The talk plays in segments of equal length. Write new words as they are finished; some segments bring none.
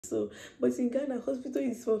So, but in Ghana, hospital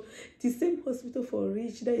is for the same hospital for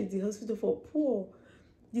rich, that is the hospital for poor.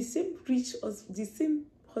 The same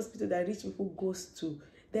hospital that rich people goes to,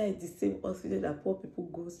 that is the same hospital that poor people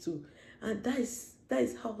goes to. And that is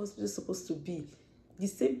how hospital is supposed to be. The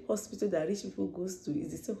same hospital that rich people goes to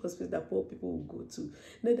is the same hospital that poor people will go to.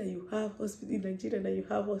 Not that you have hospital in Nigeria and you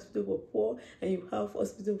have hospital for poor and you have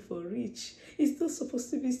hospital for rich. It's not supposed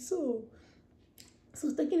to be so.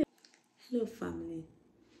 So talking. Hello family,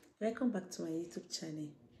 welcome back to my YouTube channel.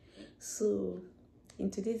 So in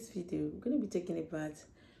today's video, we're going to be talking about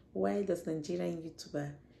why does Nigerian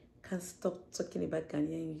YouTuber can't stop talking about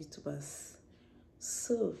Ghanaian YouTubers.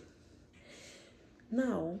 So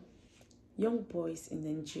now, young boys in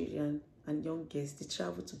Nigeria and young girls, they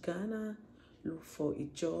travel to Ghana, look for a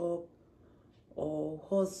job or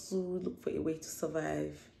hustle, look for a way to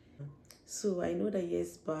survive. So I know that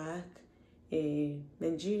years back, a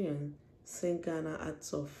Nigerian sent Ghana out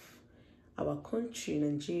of our country,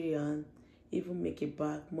 Nigeria, even make a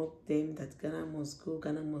bag, mock them that Ghana must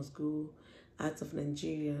go out of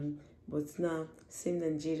Nigeria. But now, same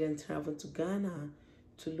Nigerian travel to Ghana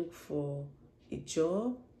to look for a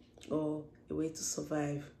job or a way to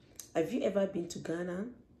survive. Have you ever been to Ghana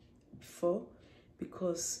before?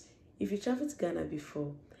 Because if you travel to Ghana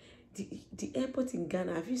before, the airport in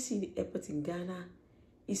Ghana, have you seen the airport in Ghana?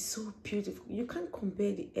 It's so beautiful. You can't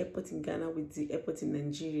compare the airport in Ghana with the airport in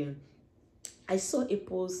Nigeria. I saw a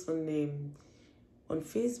post on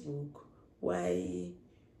Facebook when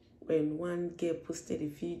one girl posted a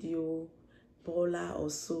video, Paula or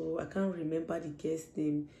so, I can't remember the girl's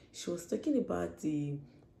name. She was talking about the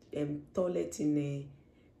toilet in a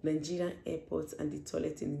Nigerian airport and the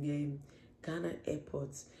toilet in the Ghana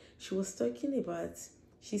airport. She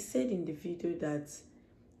said in the video that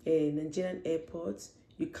Nigerian airport,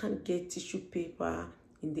 you can't get tissue paper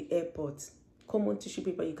in the airport. Common tissue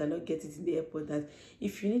paper, you cannot get it in the airport. That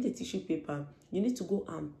if you need a tissue paper, you need to go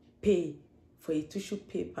and pay for a tissue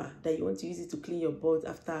paper that you want to use it to clean your butt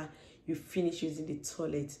after you finish using the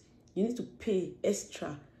toilet. You need to pay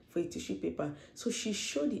extra for a tissue paper. So she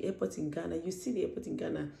showed the airport in Ghana. You see the airport in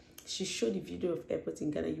Ghana. She showed the video of airport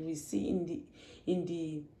in Ghana. You will see in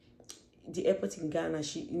the airport in Ghana,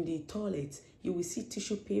 in the toilet, you will see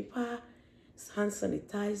tissue paper, hand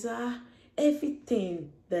sanitizer,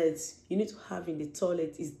 everything that you need to have in the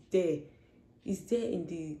toilet is there. It's there in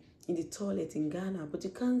the toilet in Ghana, but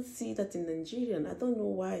you can't see that in Nigeria. I don't know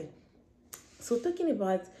why. So talking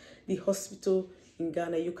about the hospital in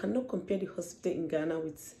Ghana, you cannot compare the hospital in Ghana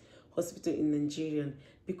with hospital in Nigeria.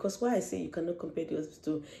 Because why I say you cannot compare the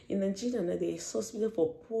hospital in Nigeria, there is hospital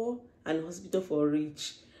for poor and hospital for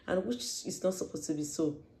rich, and which is not supposed to be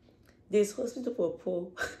so. There's hospital for poor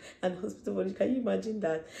and hospital for rich. Can you imagine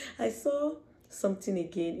that? I saw something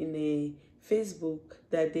again in a Facebook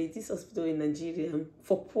that there is this hospital in Nigeria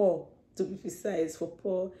for poor, to be precise, for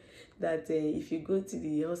poor, that if you go to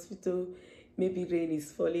the hospital, maybe rain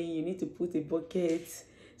is falling, you need to put a bucket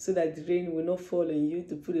so that the rain will not fall on you,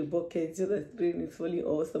 to put a bucket so that the rain is falling,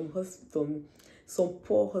 or some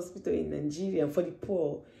poor hospital in Nigeria, for the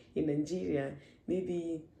poor in Nigeria,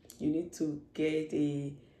 maybe you need to get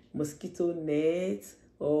a mosquito net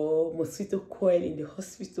or mosquito coil in the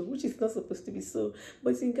hospital, which is not supposed to be so.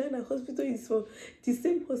 But in Ghana, hospital is for the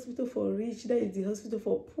same hospital for rich, that is the hospital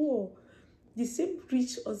for poor. The same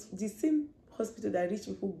hospital that rich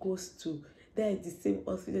people goes to, that is the same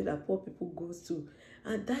hospital that poor people goes to.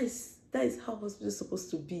 And that is how hospital is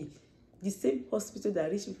supposed to be. The same hospital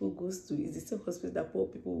that rich people goes to is the same hospital that poor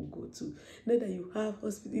people will go to. Not that you have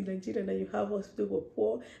hospital in Nigeria and you have hospital for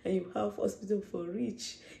poor and you have hospital for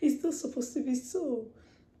rich. It's not supposed to be so.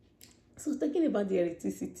 So talking about the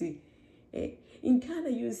electricity, in Ghana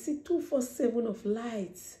you see 247 of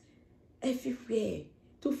lights everywhere.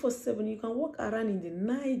 247. You can walk around in the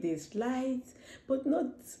night, there's lights, but not.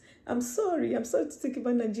 I'm sorry to talk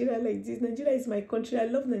about Nigeria like this. Nigeria is my country. I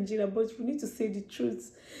love Nigeria, but we need to say the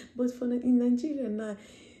truth. But in Nigeria now,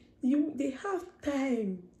 they have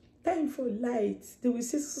time for light. They will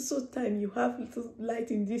say so time you have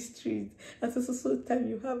light in this street, and so time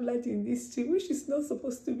you have light in this street, which is not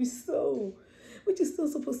supposed to be so.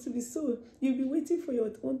 You'll be waiting for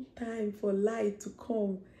your own time for light to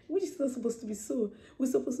come, which is not supposed to be so. We're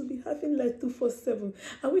supposed to be having light 247.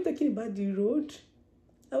 Are we talking about the road?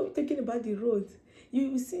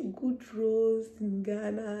 You will see good roads in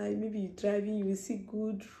Ghana. Maybe you're driving, you will see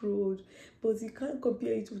good road, but you can't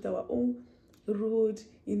compare it with our own road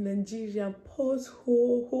in Nigeria.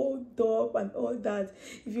 Pothole, hold up, and all that.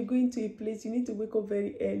 If you go into a place, you need to wake up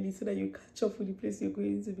very early so that you catch up with the place you're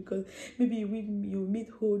going to, because maybe you meet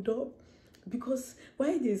hold up, because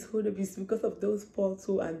why there's hold up is because of those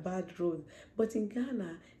potholes and bad roads. But in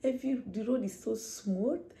Ghana, the road is so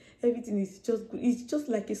smooth, everything is just good. It's just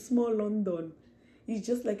like a small London. It's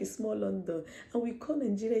just like a small London. And we call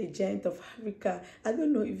Nigeria a giant of Africa. I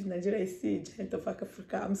don't know if Nigeria is still a giant of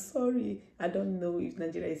Africa. I'm sorry. I don't know if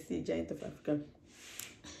Nigeria is still a giant of Africa.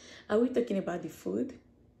 Are we talking about the food?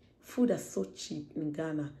 Food is so cheap in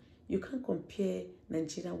Ghana. You can't compare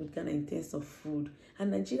Nigeria with Ghana in terms of food.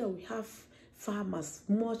 And Nigeria, we have farmers,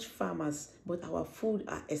 much farmers, but our food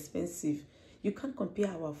are expensive. You can't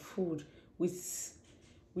compare our food with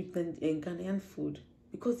the Ghanaian food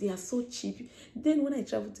because they are so cheap. Then when I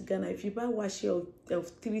travel to Ghana, if you buy wash of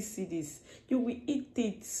 3 cedis, you will eat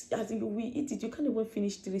it. As in, you will eat it. You can't even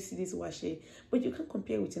finish 3 cedis wash, but you can't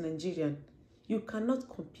compare it with a Nigerian. You cannot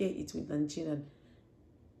compare it with Nigerian.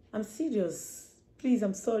 I'm serious. Please,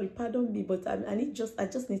 I'm sorry. Pardon me, but I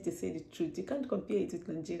just need to say the truth. You can't compare it with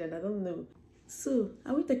Nigerian. I don't know. So,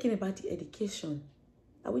 are we talking about the education?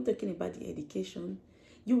 Are we talking about the education?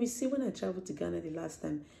 You will see when I traveled to Ghana the last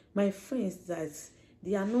time, my friends that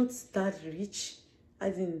they are not that rich.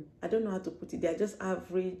 As in, I don't know how to put it. They are just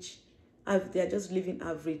average. They are just living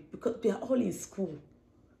average because they are all in school.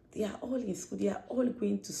 They are all in school. They are all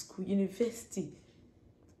going to school, university.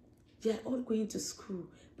 They are all going to school.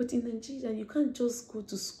 But in Nigeria, you can't just go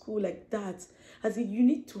to school like that. As in, you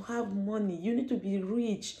need to have money. You need to be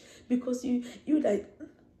rich. Because you like,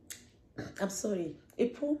 I'm sorry, a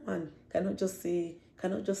poor man cannot just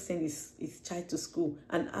send his child to school.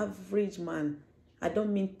 An average man, I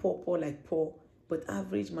don't mean poor like poor, but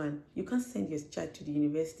average man, you can't send your child to the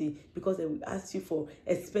university because they will ask you for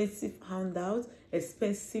expensive handouts,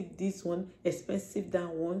 expensive this one, expensive that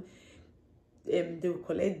one. They will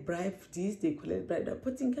collect bribe this, they collect bribe that.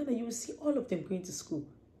 But in Ghana, you will see all of them going to school.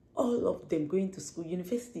 All of them going to school,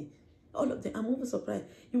 university. All of them. I'm almost surprised.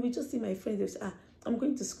 You will just see my friends, they say, I'm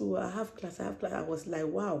going to school, I have class. I was like,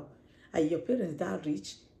 wow, are your parents that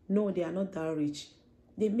rich? No, they are not that rich.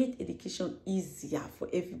 They made education easier for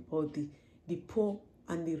everybody. The poor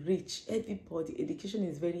and the rich, everybody. Education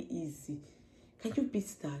is very easy. Can you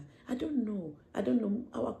beat that? I don't know.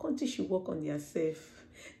 Our country should work on themselves.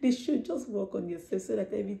 They should just work on themselves so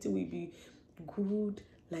that everything will be good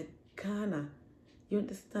like Ghana. You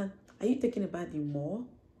understand? Are you talking about the mall?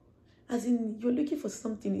 As in, you're looking for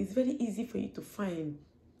something, it's very easy for you to find.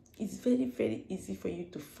 It's very, very easy for you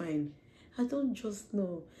to find. I don't just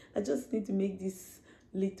know. I just need to make this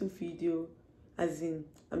little video. As in,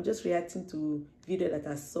 I'm just reacting to video that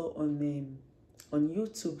I saw on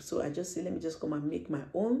YouTube. So I just say, let me just come and make my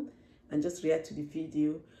own and just react to the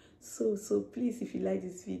video. So please, if you like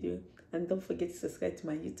this video, and don't forget to subscribe to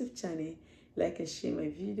my YouTube channel, like and share my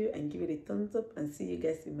video, and give it a thumbs up, and see you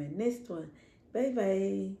guys in my next one. Bye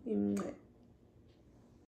bye.